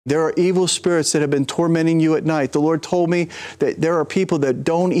There are evil spirits that have been tormenting you at night. The Lord told me that there are people that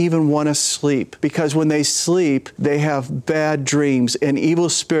don't even want to sleep because when they sleep, they have bad dreams and evil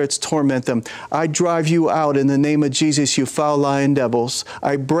spirits torment them. I drive you out in the name of Jesus, you foul lying devils.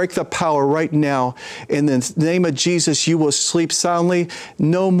 I break the power right now. In the name of Jesus, you will sleep soundly.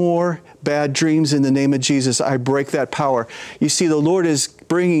 No more bad dreams in the name of Jesus. I break that power. You see, the Lord is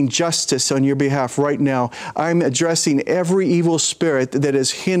bringing justice on your behalf right now. I'm addressing every evil spirit that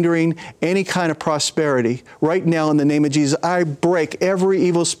is hindering any kind of prosperity. Right now, in the name of Jesus, I break every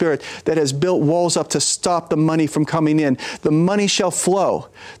evil spirit that has built walls up to stop the money from coming in. The money shall flow.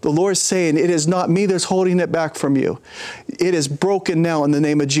 The Lord is saying, it is not me that's holding it back from you. It is broken now in the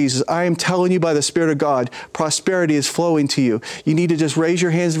name of Jesus. I am telling you by the Spirit of God, prosperity is flowing to you. You need to just raise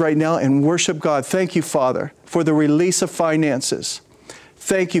your hands right now and worship God. Thank you, Father, for the release of finances.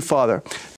 Thank you, Father.